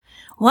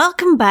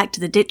Welcome back to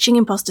the Ditching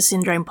Imposter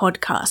Syndrome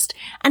podcast,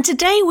 and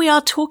today we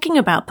are talking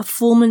about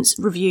performance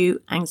review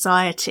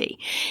anxiety.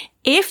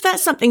 If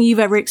that's something you've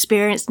ever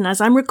experienced, and as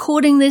I'm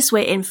recording this, we're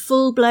in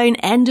full-blown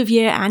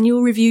end-of-year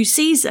annual review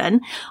season,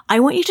 I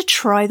want you to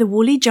try the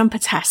Woolly Jumper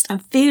test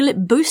and feel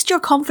it boost your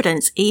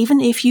confidence even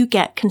if you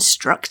get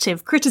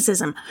constructive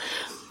criticism.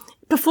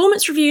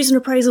 Performance reviews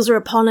and appraisals are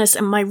upon us,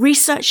 and my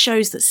research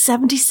shows that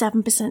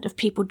 77% of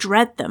people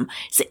dread them.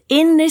 So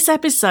in this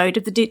episode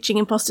of the Ditching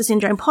Imposter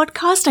Syndrome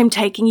podcast, I'm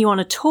taking you on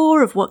a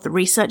tour of what the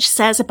research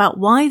says about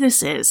why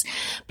this is,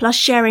 plus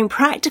sharing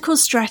practical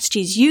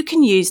strategies you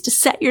can use to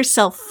set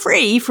yourself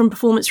free from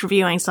performance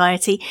review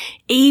anxiety,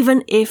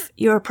 even if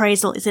your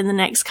appraisal is in the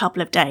next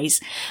couple of days.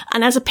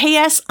 And as a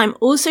PS, I'm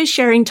also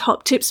sharing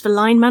top tips for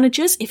line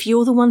managers if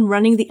you're the one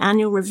running the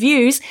annual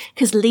reviews,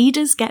 because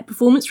leaders get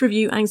performance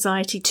review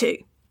anxiety too.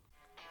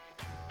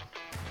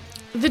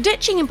 The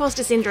Ditching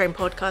Imposter Syndrome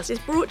podcast is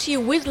brought to you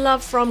with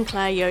love from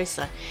Claire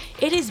Yosa.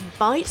 It is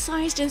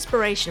bite-sized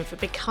inspiration for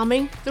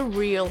becoming the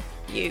real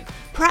you.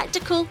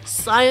 Practical,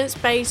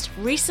 science-based,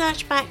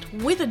 research-backed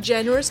with a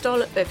generous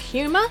dollop of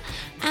humour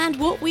and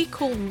what we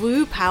call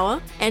woo power,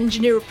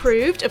 engineer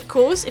approved, of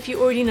course, if you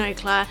already know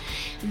Claire.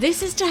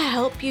 This is to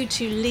help you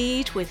to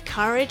lead with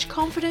courage,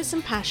 confidence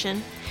and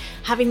passion,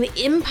 having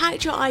the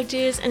impact your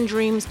ideas and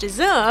dreams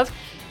deserve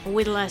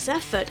with less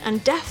effort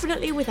and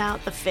definitely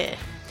without the fear.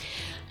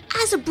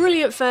 As a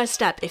brilliant first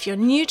step, if you're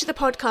new to the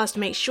podcast,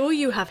 make sure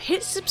you have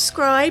hit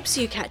subscribe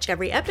so you catch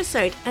every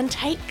episode, and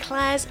take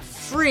Claire's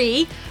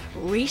free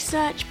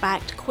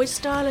research-backed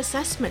quiz-style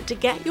assessment to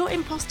get your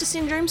imposter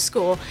syndrome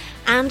score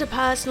and a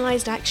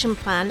personalised action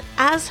plan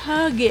as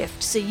her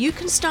gift so you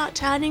can start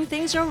turning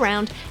things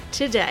around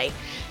today.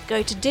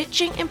 Go to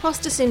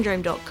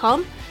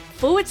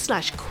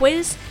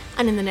ditchingimpostersyndrome.com/quiz,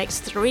 and in the next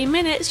 3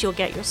 minutes you'll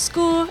get your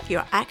score,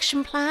 your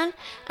action plan,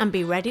 and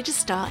be ready to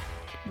start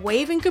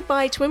waving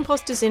goodbye to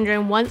imposter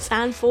syndrome once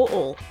and for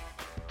all.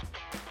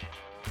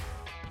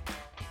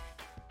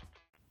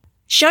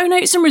 Show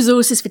notes and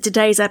resources for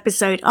today's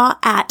episode are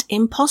at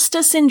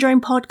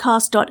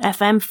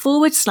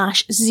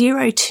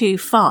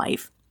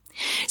impostersyndromepodcast.fm/025.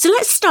 So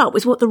let's start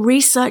with what the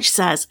research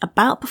says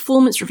about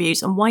performance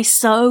reviews and why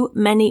so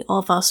many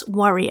of us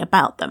worry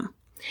about them.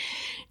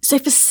 So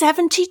for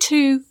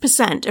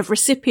 72% of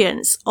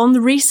recipients on the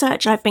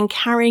research I've been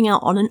carrying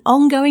out on an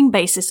ongoing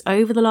basis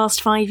over the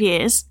last 5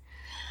 years,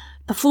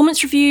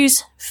 performance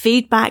reviews,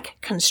 feedback,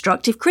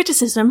 constructive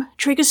criticism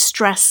triggers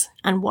stress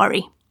and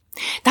worry.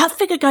 That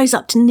figure goes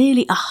up to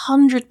nearly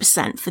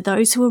 100% for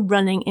those who are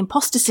running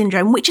imposter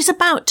syndrome, which is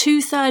about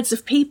 2/3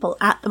 of people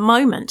at the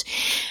moment.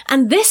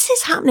 And this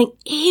is happening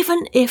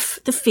even if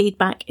the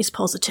feedback is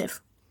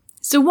positive.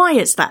 So why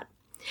is that?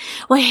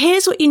 Well,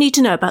 here's what you need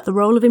to know about the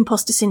role of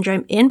imposter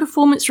syndrome in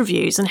performance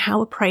reviews and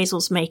how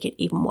appraisals make it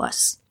even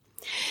worse.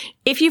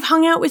 If you've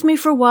hung out with me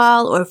for a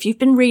while, or if you've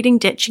been reading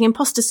Ditching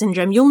Imposter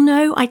Syndrome, you'll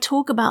know I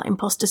talk about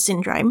imposter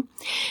syndrome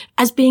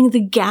as being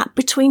the gap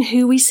between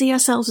who we see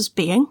ourselves as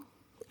being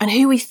and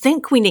who we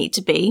think we need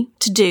to be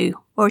to do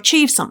or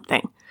achieve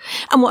something.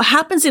 And what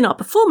happens in our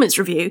performance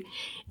review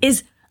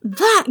is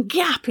that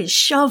gap is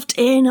shoved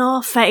in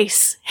our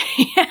face.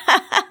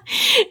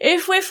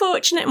 If we're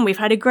fortunate and we've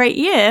had a great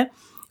year,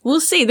 we'll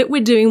see that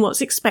we're doing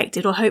what's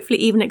expected or hopefully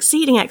even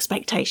exceeding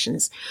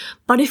expectations.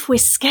 But if we're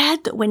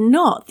scared that we're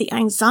not, the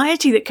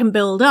anxiety that can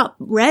build up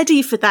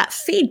ready for that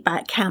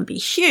feedback can be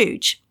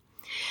huge.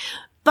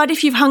 But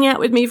if you've hung out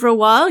with me for a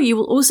while, you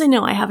will also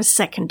know I have a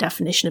second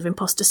definition of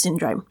imposter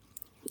syndrome.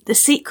 The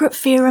secret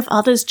fear of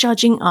others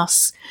judging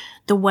us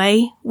the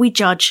way we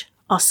judge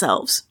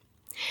ourselves.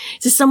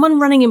 So someone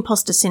running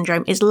imposter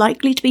syndrome is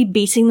likely to be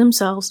beating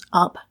themselves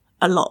up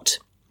a lot.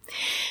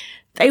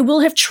 They will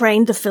have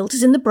trained the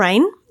filters in the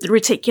brain, the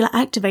reticular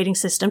activating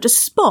system, to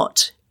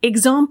spot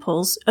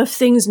examples of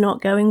things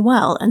not going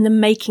well and them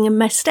making a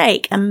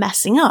mistake and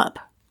messing up.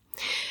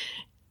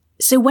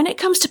 So when it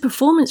comes to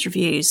performance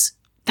reviews,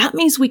 that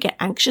means we get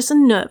anxious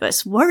and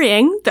nervous,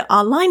 worrying that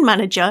our line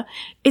manager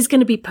is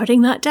going to be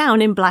putting that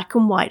down in black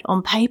and white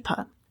on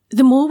paper.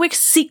 The more we're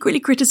secretly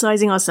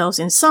criticizing ourselves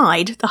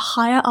inside, the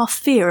higher our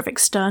fear of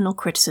external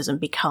criticism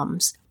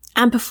becomes.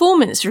 And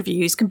performance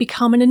reviews can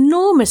become an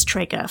enormous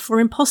trigger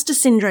for imposter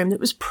syndrome that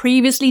was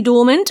previously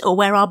dormant or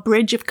where our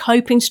bridge of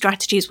coping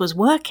strategies was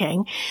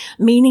working,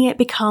 meaning it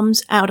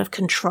becomes out of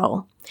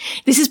control.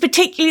 This is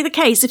particularly the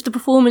case if the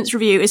performance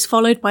review is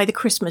followed by the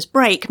Christmas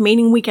break,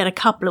 meaning we get a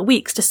couple of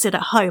weeks to sit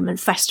at home and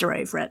fester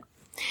over it.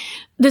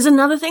 There's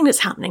another thing that's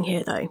happening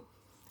here though.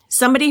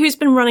 Somebody who's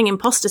been running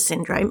imposter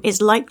syndrome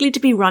is likely to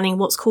be running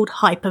what's called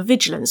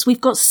hypervigilance. We've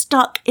got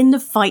stuck in the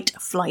fight,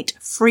 flight,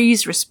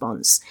 freeze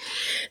response.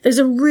 There's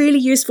a really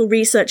useful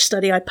research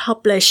study I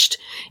published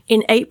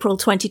in April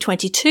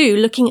 2022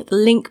 looking at the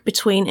link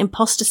between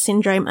imposter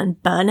syndrome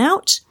and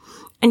burnout.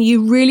 And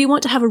you really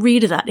want to have a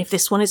read of that if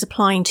this one is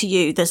applying to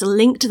you. There's a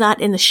link to that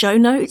in the show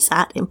notes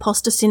at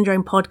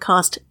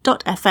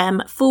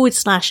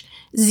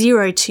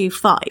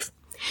impostersyndromepodcast.fm/025.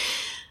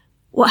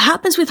 What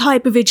happens with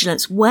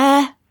hypervigilance,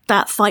 where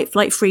that fight,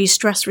 flight, freeze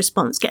stress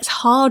response gets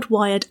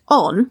hardwired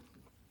on,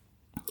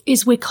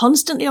 is we're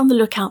constantly on the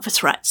lookout for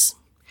threats.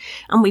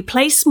 And we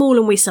play small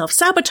and we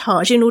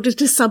self-sabotage in order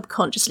to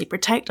subconsciously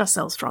protect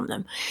ourselves from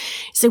them.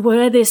 So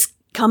where this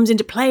comes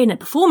into play in a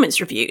performance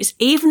reviews,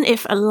 even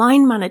if a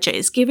line manager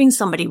is giving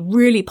somebody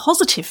really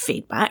positive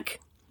feedback,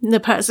 the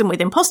person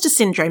with imposter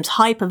syndrome's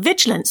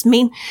hypervigilance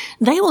mean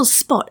they will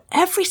spot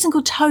every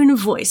single tone of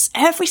voice,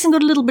 every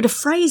single little bit of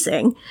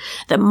phrasing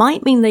that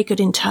might mean they could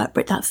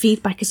interpret that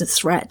feedback as a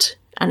threat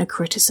and a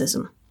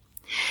criticism.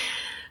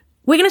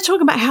 We're going to talk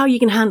about how you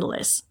can handle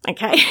this,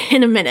 okay,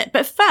 in a minute.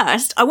 But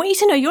first, I want you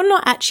to know you're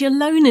not actually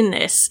alone in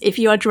this if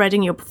you are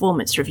dreading your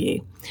performance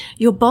review.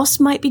 Your boss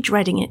might be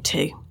dreading it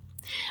too.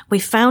 We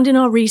found in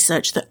our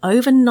research that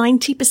over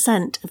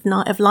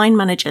 90% of line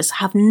managers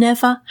have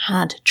never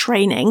had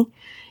training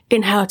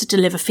in how to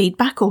deliver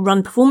feedback or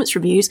run performance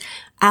reviews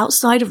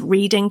outside of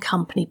reading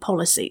company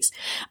policies.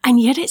 And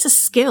yet it's a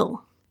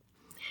skill.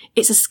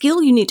 It's a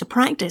skill you need to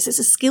practice. It's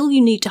a skill you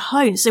need to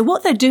hone. So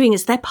what they're doing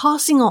is they're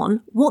passing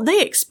on what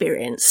they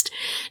experienced.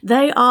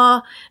 They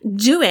are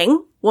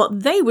doing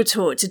what they were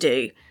taught to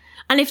do.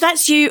 And if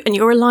that's you and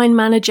you're a line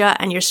manager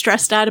and you're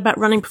stressed out about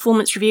running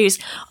performance reviews,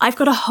 I've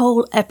got a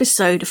whole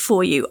episode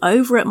for you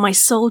over at my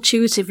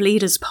Soultuitive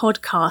Leaders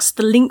podcast.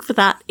 The link for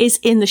that is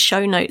in the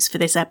show notes for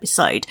this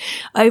episode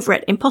over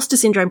at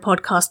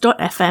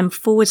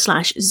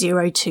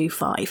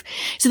impostersyndromepodcast.fm/025.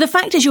 So the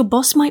fact is your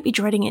boss might be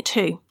dreading it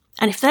too.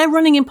 And if they're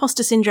running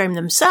imposter syndrome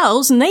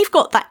themselves and they've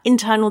got that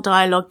internal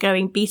dialogue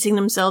going, beating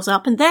themselves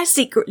up, and they're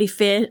secretly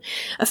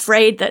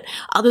afraid that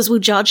others will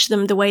judge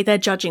them the way they're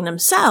judging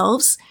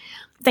themselves,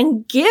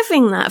 then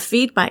giving that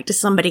feedback to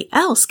somebody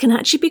else can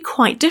actually be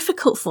quite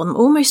difficult for them,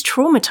 almost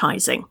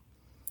traumatizing.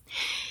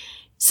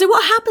 So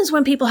what happens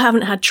when people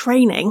haven't had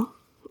training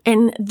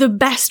in the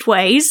best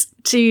ways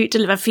to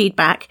deliver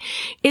feedback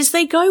is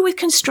they go with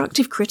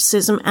constructive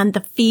criticism and the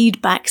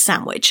feedback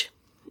sandwich.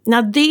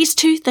 Now, these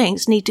two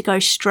things need to go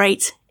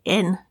straight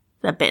in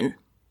the bin.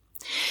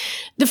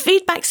 The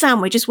feedback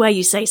sandwich is where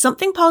you say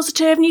something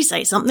positive and you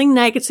say something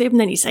negative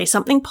and then you say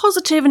something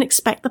positive and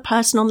expect the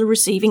person on the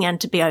receiving end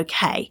to be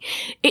okay.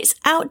 It's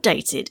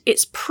outdated.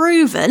 It's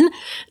proven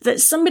that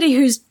somebody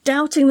who's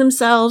doubting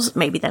themselves,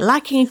 maybe they're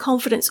lacking in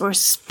confidence, or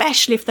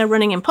especially if they're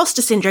running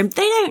imposter syndrome,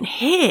 they don't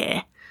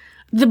hear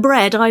the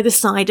bread either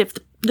side of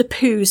the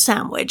poo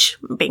sandwich,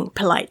 being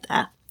polite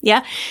there.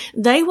 Yeah,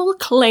 they will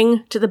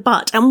cling to the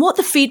butt. And what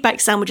the feedback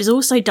sandwich has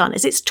also done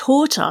is it's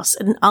taught us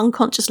at an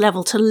unconscious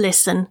level to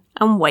listen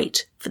and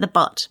wait for the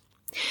butt.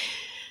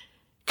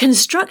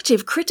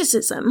 Constructive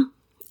criticism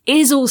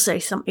is also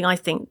something I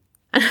think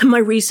my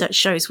research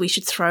shows we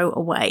should throw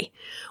away.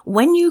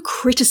 When you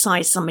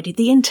criticize somebody,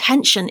 the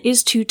intention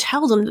is to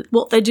tell them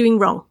what they're doing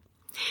wrong.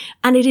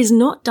 And it is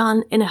not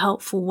done in a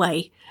helpful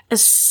way.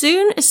 As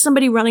soon as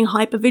somebody running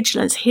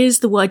hypervigilance hears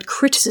the word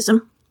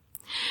criticism,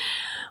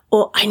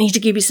 or I need to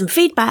give you some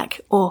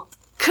feedback, or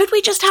could we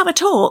just have a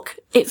talk?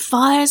 It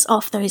fires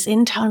off those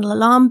internal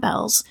alarm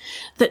bells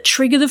that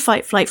trigger the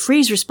fight, flight,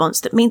 freeze response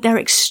that mean they're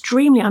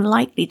extremely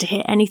unlikely to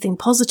hear anything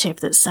positive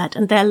that's said,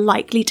 and they're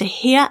likely to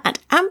hear and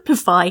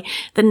amplify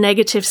the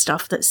negative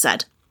stuff that's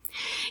said.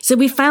 So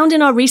we found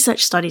in our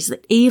research studies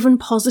that even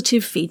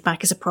positive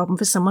feedback is a problem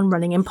for someone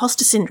running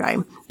imposter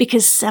syndrome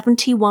because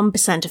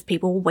 71% of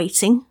people were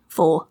waiting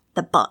for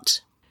the but.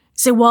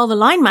 So while the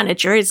line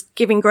manager is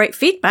giving great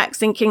feedback,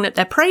 thinking that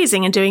they're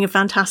praising and doing a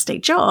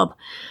fantastic job,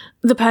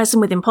 the person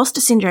with imposter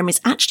syndrome is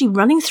actually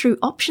running through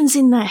options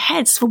in their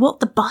heads for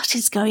what the but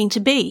is going to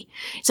be.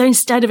 So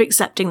instead of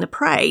accepting the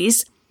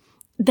praise,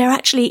 they're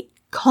actually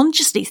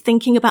consciously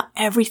thinking about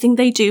everything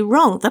they do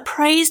wrong. The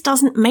praise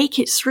doesn't make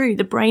it through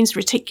the brain's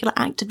reticular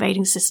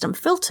activating system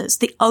filters.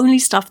 The only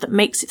stuff that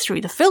makes it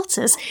through the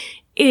filters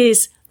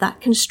is that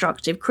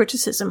constructive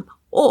criticism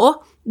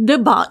or the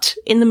but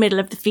in the middle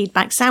of the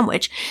feedback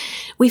sandwich.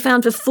 We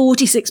found for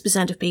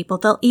 46% of people,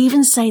 they'll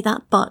even say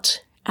that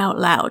but out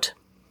loud.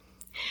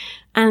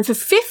 And for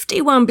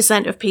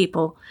 51% of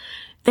people,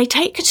 they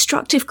take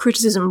constructive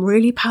criticism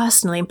really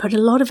personally and put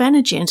a lot of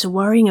energy into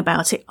worrying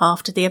about it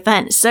after the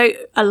event. So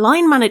a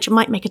line manager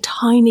might make a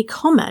tiny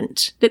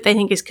comment that they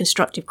think is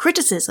constructive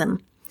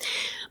criticism,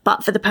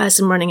 but for the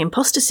person running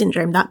imposter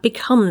syndrome, that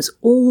becomes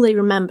all they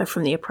remember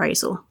from the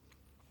appraisal.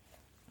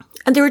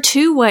 And there are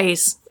two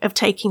ways of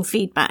taking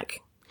feedback.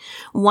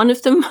 One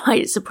of them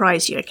might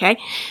surprise you, okay?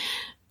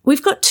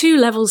 We've got two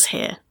levels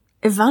here,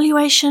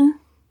 evaluation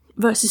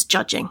versus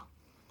judging.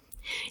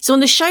 So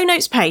on the show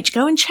notes page,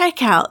 go and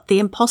check out the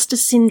imposter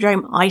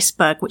syndrome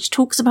iceberg, which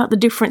talks about the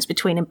difference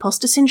between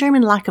imposter syndrome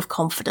and lack of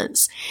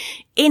confidence.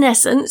 In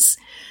essence,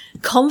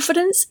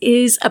 confidence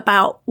is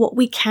about what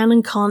we can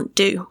and can't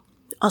do,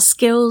 our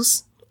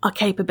skills, our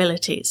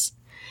capabilities.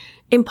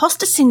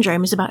 Imposter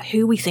syndrome is about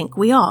who we think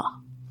we are.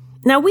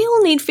 Now, we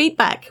all need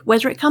feedback,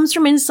 whether it comes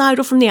from inside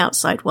or from the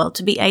outside world,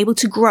 to be able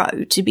to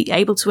grow, to be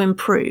able to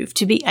improve,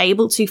 to be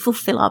able to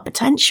fulfill our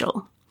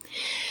potential.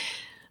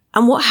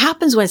 And what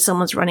happens when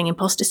someone's running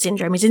imposter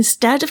syndrome is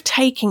instead of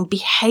taking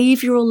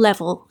behavioral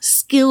level,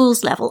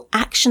 skills level,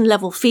 action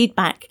level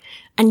feedback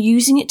and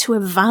using it to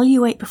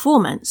evaluate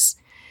performance,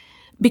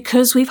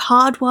 Because we've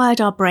hardwired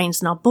our brains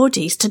and our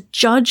bodies to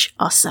judge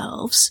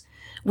ourselves,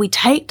 we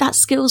take that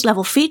skills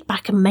level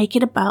feedback and make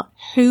it about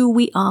who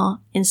we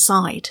are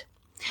inside.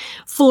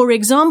 For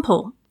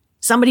example,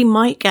 somebody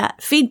might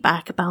get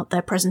feedback about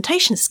their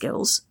presentation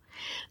skills.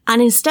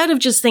 And instead of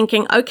just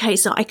thinking, okay,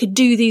 so I could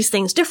do these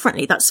things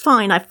differently, that's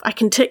fine, I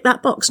can tick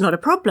that box, not a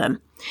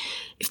problem.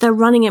 If they're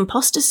running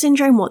imposter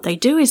syndrome, what they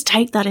do is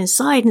take that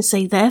inside and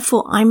say,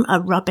 therefore, I'm a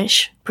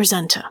rubbish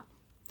presenter.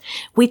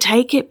 We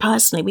take it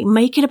personally. We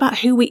make it about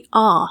who we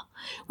are,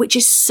 which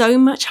is so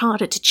much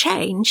harder to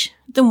change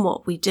than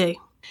what we do.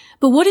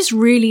 But what is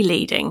really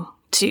leading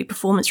to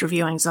performance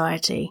review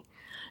anxiety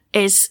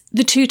is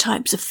the two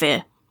types of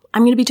fear.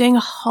 I'm going to be doing a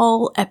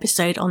whole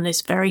episode on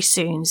this very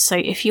soon. So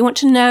if you want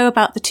to know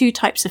about the two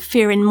types of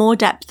fear in more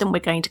depth than we're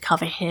going to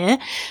cover here,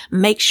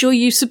 make sure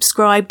you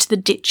subscribe to the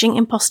Ditching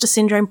Imposter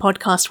Syndrome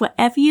podcast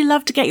wherever you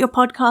love to get your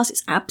podcast.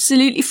 It's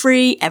absolutely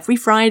free every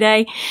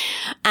Friday.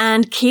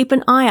 And keep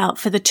an eye out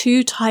for the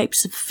two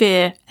types of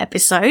fear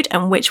episode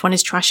and which one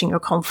is trashing your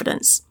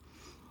confidence.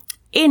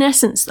 In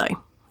essence,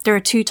 though, there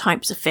are two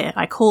types of fear.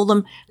 I call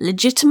them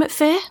legitimate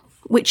fear,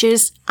 which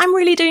is, I'm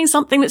really doing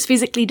something that's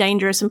physically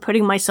dangerous and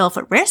putting myself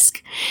at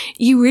risk.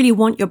 You really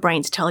want your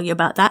brain to tell you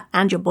about that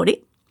and your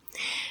body.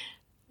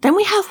 Then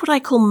we have what I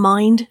call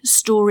mind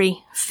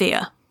story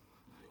fear.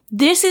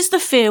 This is the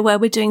fear where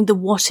we're doing the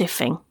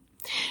what-ifing,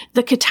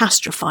 the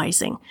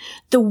catastrophizing,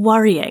 the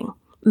worrying,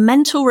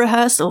 mental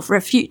rehearsal for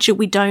a future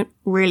we don't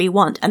really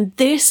want. And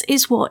this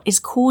is what is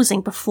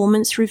causing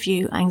performance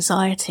review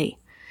anxiety,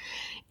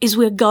 is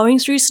we're going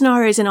through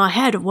scenarios in our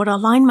head of what our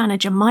line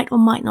manager might or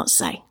might not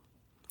say,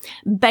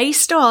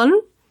 based on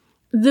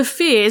the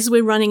fears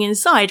we're running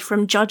inside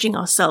from judging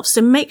ourselves.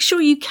 So make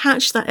sure you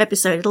catch that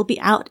episode. It'll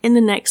be out in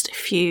the next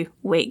few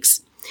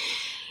weeks.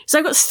 So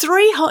I've got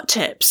 3 hot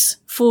tips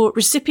for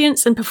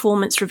recipients and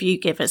performance review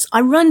givers. I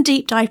run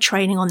deep dive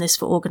training on this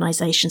for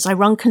organizations. I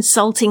run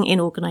consulting in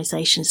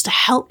organizations to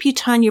help you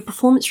turn your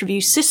performance review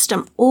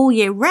system all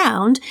year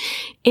round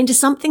into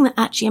something that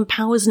actually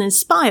empowers and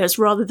inspires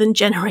rather than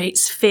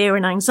generates fear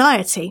and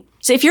anxiety.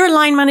 So if you're a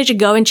line manager,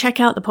 go and check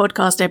out the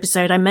podcast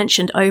episode I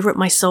mentioned over at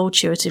my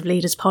Soultuitive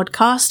Leaders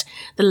podcast.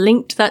 The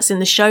link to that's in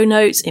the show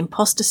notes,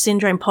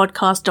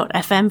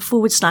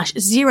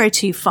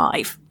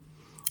 impostersyndromepodcast.fm/025.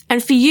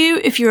 And for you,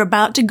 if you're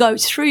about to go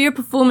through your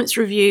performance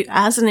review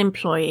as an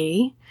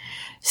employee,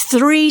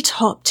 3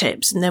 top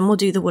tips, and then we'll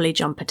do the woolly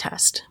jumper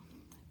test.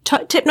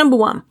 Tip number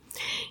 1,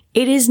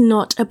 it is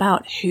not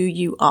about who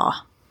you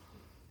are.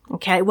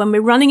 Okay, when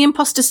we're running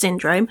imposter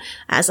syndrome,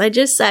 as I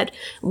just said,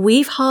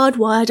 we've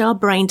hardwired our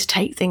brain to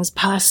take things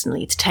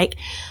personally, to take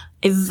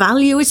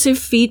evaluative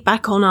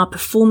feedback on our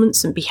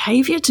performance and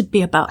behavior to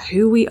be about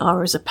who we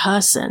are as a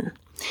person.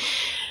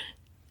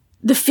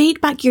 The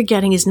feedback you're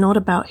getting is not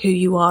about who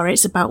you are,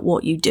 it's about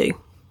what you do.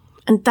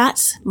 And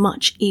that's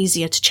much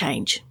easier to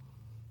change.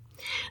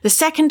 The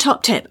second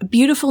top tip, a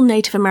beautiful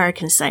Native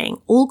American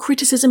saying, all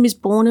criticism is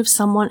born of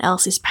someone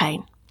else's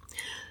pain.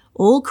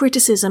 All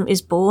criticism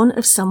is born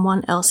of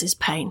someone else's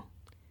pain.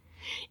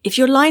 If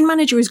your line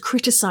manager is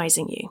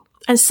criticizing you,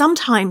 and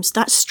sometimes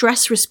that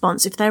stress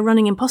response, if they're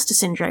running imposter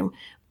syndrome,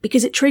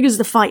 because it triggers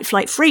the fight,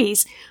 flight,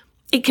 freeze,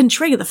 it can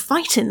trigger the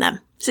fight in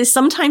them. So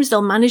sometimes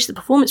they'll manage the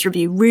performance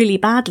review really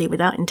badly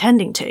without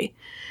intending to.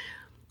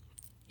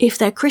 If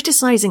they're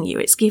criticizing you,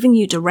 it's giving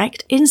you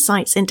direct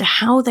insights into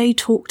how they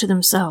talk to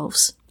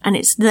themselves. And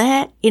it's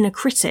their inner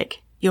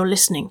critic you're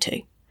listening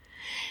to.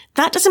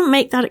 That doesn't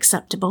make that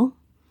acceptable,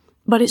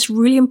 but it's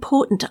really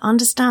important to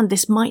understand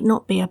this might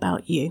not be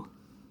about you.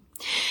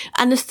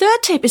 And the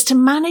third tip is to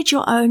manage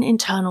your own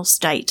internal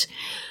state.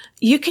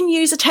 You can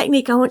use a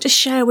technique I want to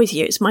share with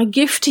you. It's my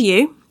gift to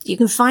you. You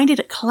can find it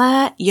at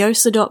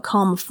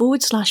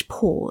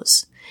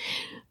clairejosa.com/pause.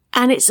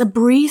 And it's a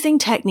breathing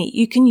technique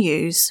you can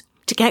use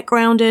to get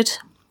grounded,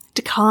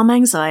 to calm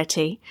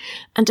anxiety,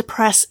 and to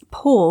press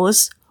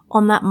pause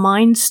on that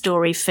mind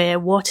story fear,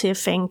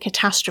 what-ifing,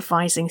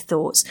 catastrophizing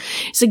thoughts.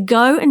 So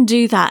go and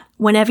do that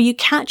whenever you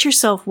catch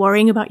yourself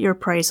worrying about your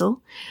appraisal,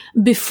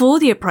 before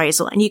the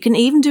appraisal, and you can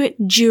even do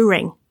it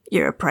during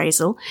your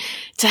appraisal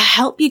to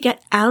help you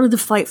get out of the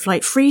fight,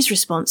 flight, freeze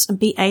response and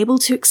be able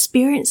to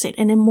experience it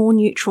in a more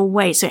neutral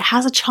way. So it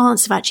has a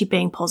chance of actually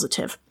being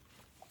positive.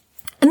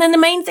 And then the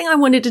main thing I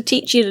wanted to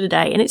teach you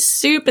today, and it's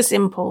super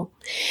simple,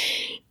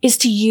 is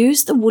to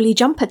use the woolly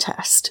jumper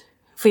test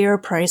for your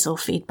appraisal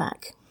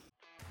feedback.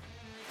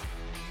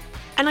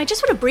 And I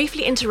just want to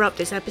briefly interrupt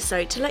this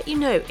episode to let you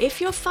know, if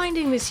you're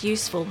finding this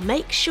useful,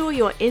 make sure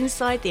you're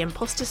inside the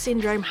Imposter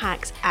Syndrome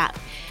Hacks app.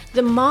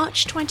 The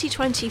March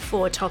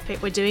 2024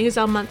 topic we're doing as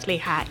our monthly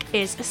hack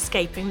is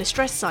escaping the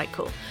stress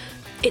cycle.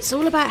 It's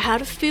all about how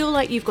to feel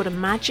like you've got a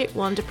magic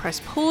wand to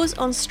press pause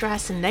on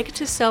stress and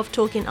negative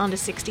self-talk in under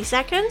 60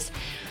 seconds.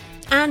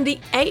 And the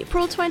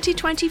April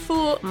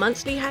 2024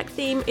 monthly hack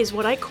theme is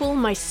what I call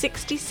my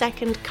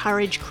 60-second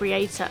courage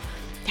creator.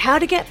 How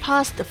to get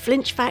past the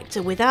flinch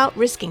factor without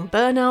risking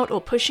burnout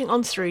or pushing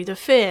on through the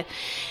fear.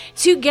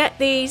 To get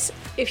these,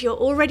 if you're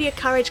already a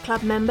Courage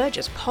Club member,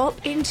 just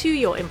pop into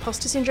your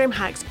Imposter Syndrome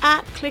Hacks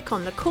app, click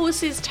on the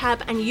Courses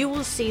tab, and you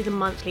will see the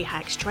monthly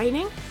Hacks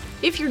training.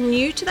 If you're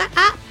new to that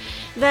app,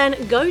 then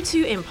go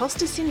to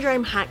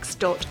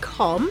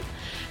impostersyndromehacks.com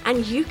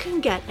and you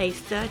can get a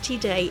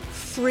 30-day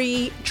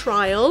free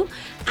trial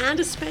and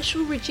a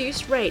special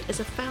reduced rate as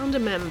a founder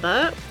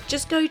member.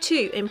 Just go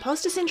to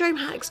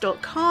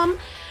impostersyndromehacks.com,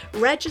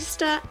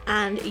 register,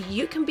 and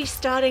you can be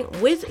starting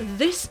with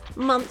this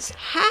month's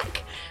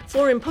hack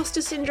for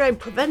imposter syndrome,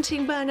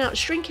 preventing burnout,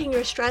 shrinking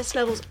your stress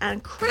levels,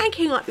 and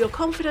cranking up your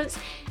confidence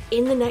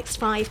in the next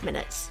 5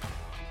 minutes.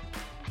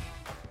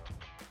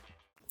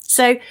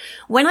 So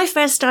when I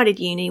first started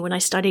uni, when I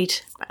studied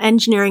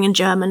engineering and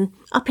German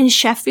up in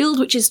Sheffield,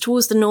 which is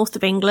towards the north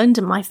of England,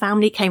 and my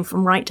family came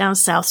from right down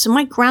south. So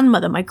my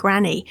grandmother, my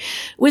granny,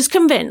 was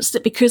convinced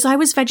that because I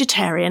was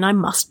vegetarian, I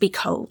must be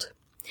cold.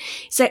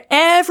 So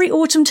every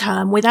autumn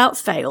term, without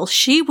fail,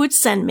 she would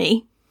send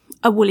me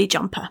a woolly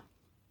jumper.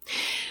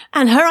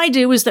 And her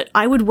idea was that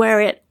I would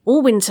wear it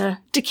all winter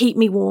to keep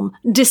me warm,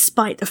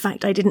 despite the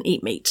fact I didn't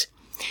eat meat.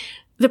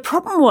 The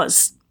problem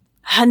was,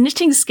 her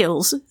knitting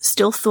skills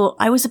still thought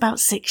I was about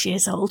 6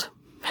 years old.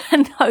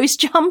 And those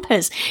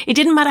jumpers, it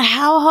didn't matter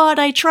how hard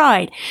I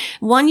tried.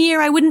 1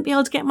 year I wouldn't be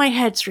able to get my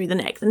head through the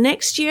neck. The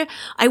next year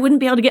I wouldn't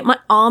be able to get my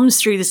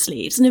arms through the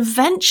sleeves. And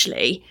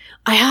eventually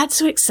I had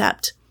to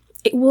accept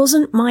it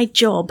wasn't my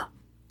job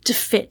to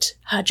fit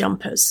her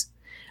jumpers.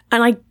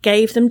 And I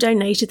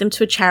donated them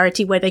to a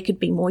charity where they could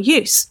be more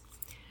use.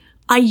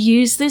 I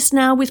use this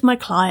now with my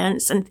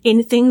clients and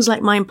in things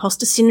like my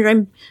Imposter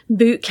Syndrome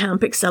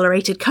Bootcamp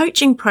Accelerated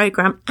Coaching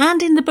Program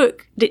and in the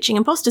book, Ditching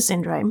Imposter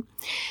Syndrome,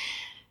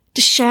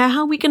 to share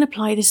how we can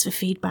apply this for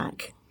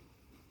feedback.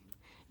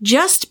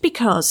 Just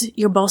because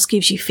your boss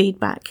gives you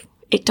feedback,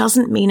 it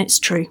doesn't mean it's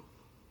true.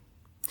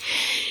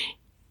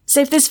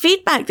 So if there's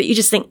feedback that you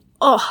just think,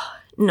 oh,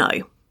 no,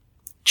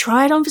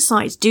 try it on for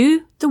size.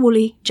 Do the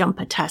woolly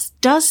jumper test.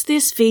 Does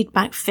this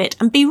feedback fit?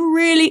 And be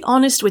really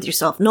honest with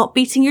yourself, not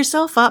beating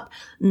yourself up,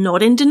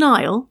 not in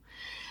denial.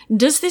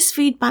 Does this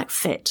feedback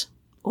fit?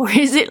 Or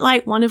is it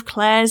like one of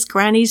Claire's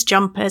granny's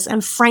jumpers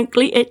and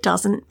frankly, it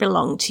doesn't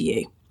belong to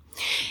you?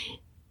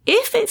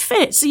 If it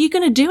fits, are you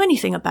going to do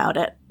anything about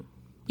it?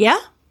 Yeah?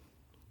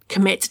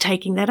 Commit to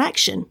taking that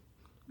action.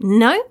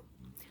 No?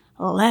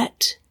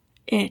 Let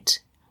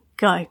it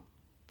go.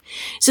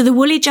 So the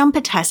woolly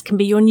jumper test can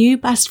be your new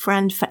best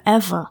friend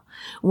forever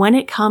when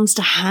it comes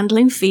to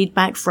handling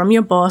feedback from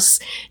your boss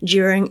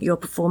during your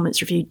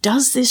performance review.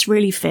 Does this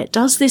really fit?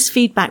 Does this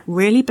feedback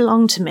really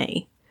belong to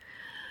me?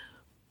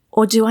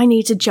 Or do I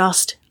need to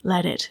just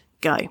let it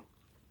go?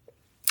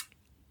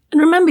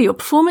 And remember, your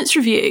performance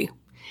review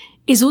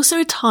is also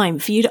a time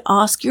for you to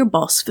ask your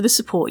boss for the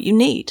support you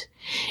need.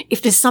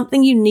 If there's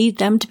something you need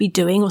them to be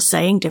doing or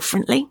saying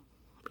differently,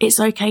 it's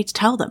okay to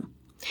tell them.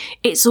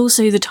 It's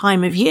also the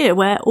time of year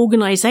where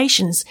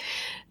organizations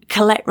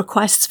collect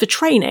requests for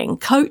training,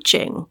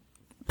 coaching,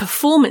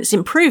 performance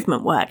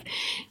improvement work.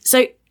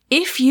 So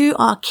if you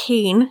are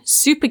keen,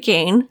 super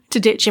keen to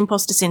ditch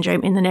imposter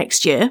syndrome in the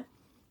next year,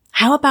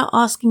 how about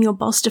asking your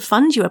boss to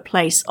fund you a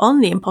place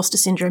on the Imposter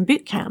Syndrome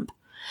Bootcamp?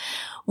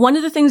 One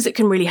of the things that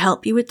can really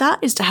help you with that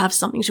is to have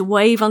something to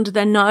wave under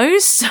their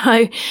nose.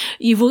 So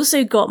you've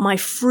also got my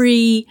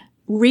free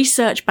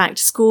research-backed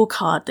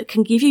scorecard that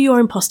can give you your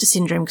imposter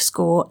syndrome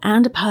score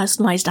and a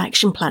personalized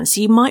action plan.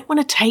 So you might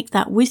want to take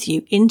that with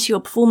you into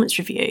your performance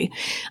review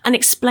and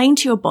explain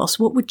to your boss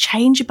what would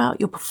change about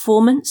your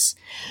performance,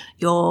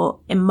 your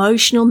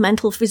emotional,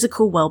 mental,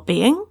 physical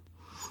well-being,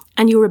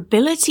 and your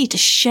ability to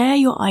share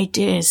your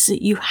ideas so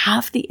that you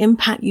have the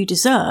impact you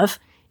deserve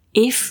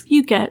if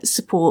you get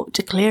support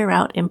to clear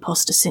out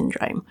imposter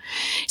syndrome.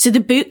 So the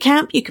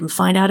bootcamp, you can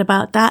find out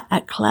about that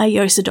at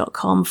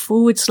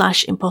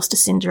clairejosa.com/imposter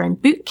syndrome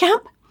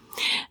bootcamp.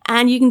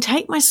 And you can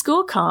take my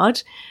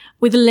scorecard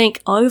with a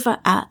link over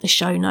at the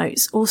show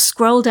notes, or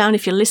scroll down.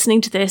 If you're listening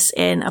to this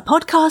in a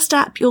podcast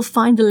app, you'll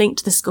find the link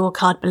to the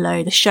scorecard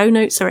below. The show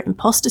notes are at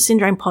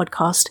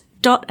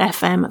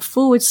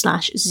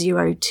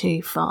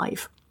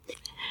impostersyndromepodcast.fm/025.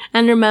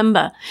 And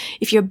remember,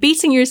 if you're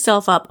beating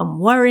yourself up and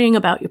worrying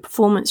about your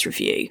performance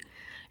review,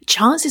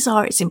 chances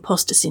are it's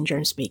imposter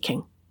syndrome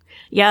speaking.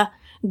 Yeah,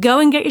 go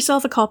and get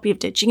yourself a copy of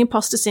Ditching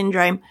Imposter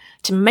Syndrome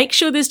to make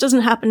sure this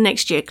doesn't happen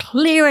next year.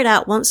 Clear it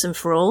out once and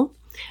for all.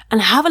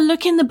 And have a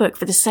look in the book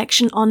for the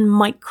section on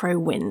micro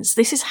wins.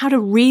 This is how to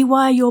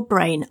rewire your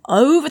brain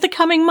over the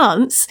coming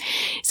months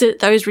so that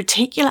those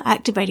reticular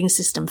activating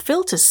system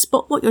filters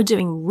spot what you're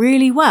doing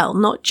really well,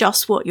 not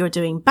just what you're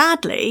doing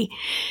badly.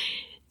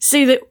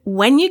 So that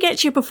when you get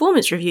to your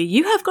performance review,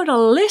 you have got a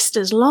list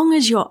as long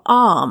as your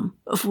arm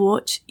of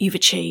what you've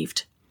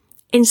achieved,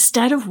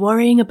 instead of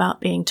worrying about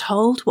being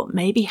told what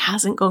maybe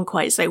hasn't gone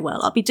quite so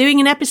well. I'll be doing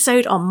an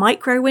episode on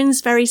micro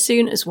wins very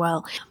soon as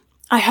well.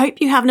 I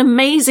hope you have an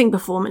amazing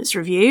performance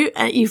review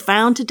and you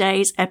found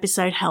today's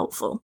episode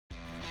helpful.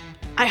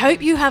 I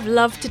hope you have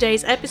loved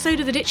today's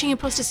episode of the Ditching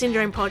Imposter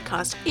Syndrome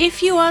podcast.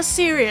 If you are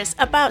serious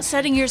about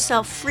setting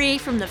yourself free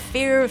from the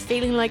fear of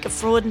feeling like a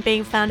fraud and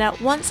being found out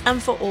once and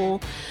for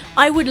all,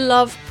 I would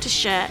love to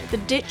share the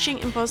Ditching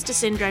Imposter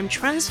Syndrome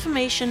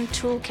Transformation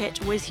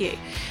Toolkit with you.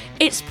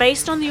 It's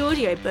based on the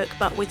audiobook,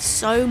 but with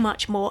so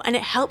much more, and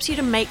it helps you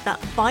to make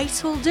that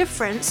vital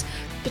difference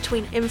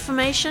between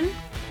information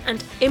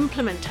and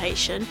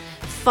implementation,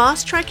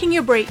 fast-tracking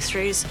your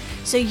breakthroughs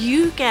so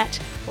you get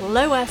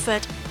low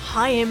effort,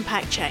 high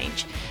impact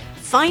change.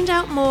 Find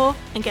out more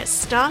and get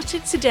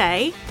started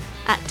today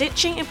at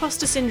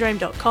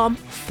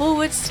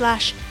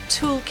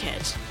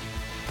ditchingimpostersyndrome.com/toolkit.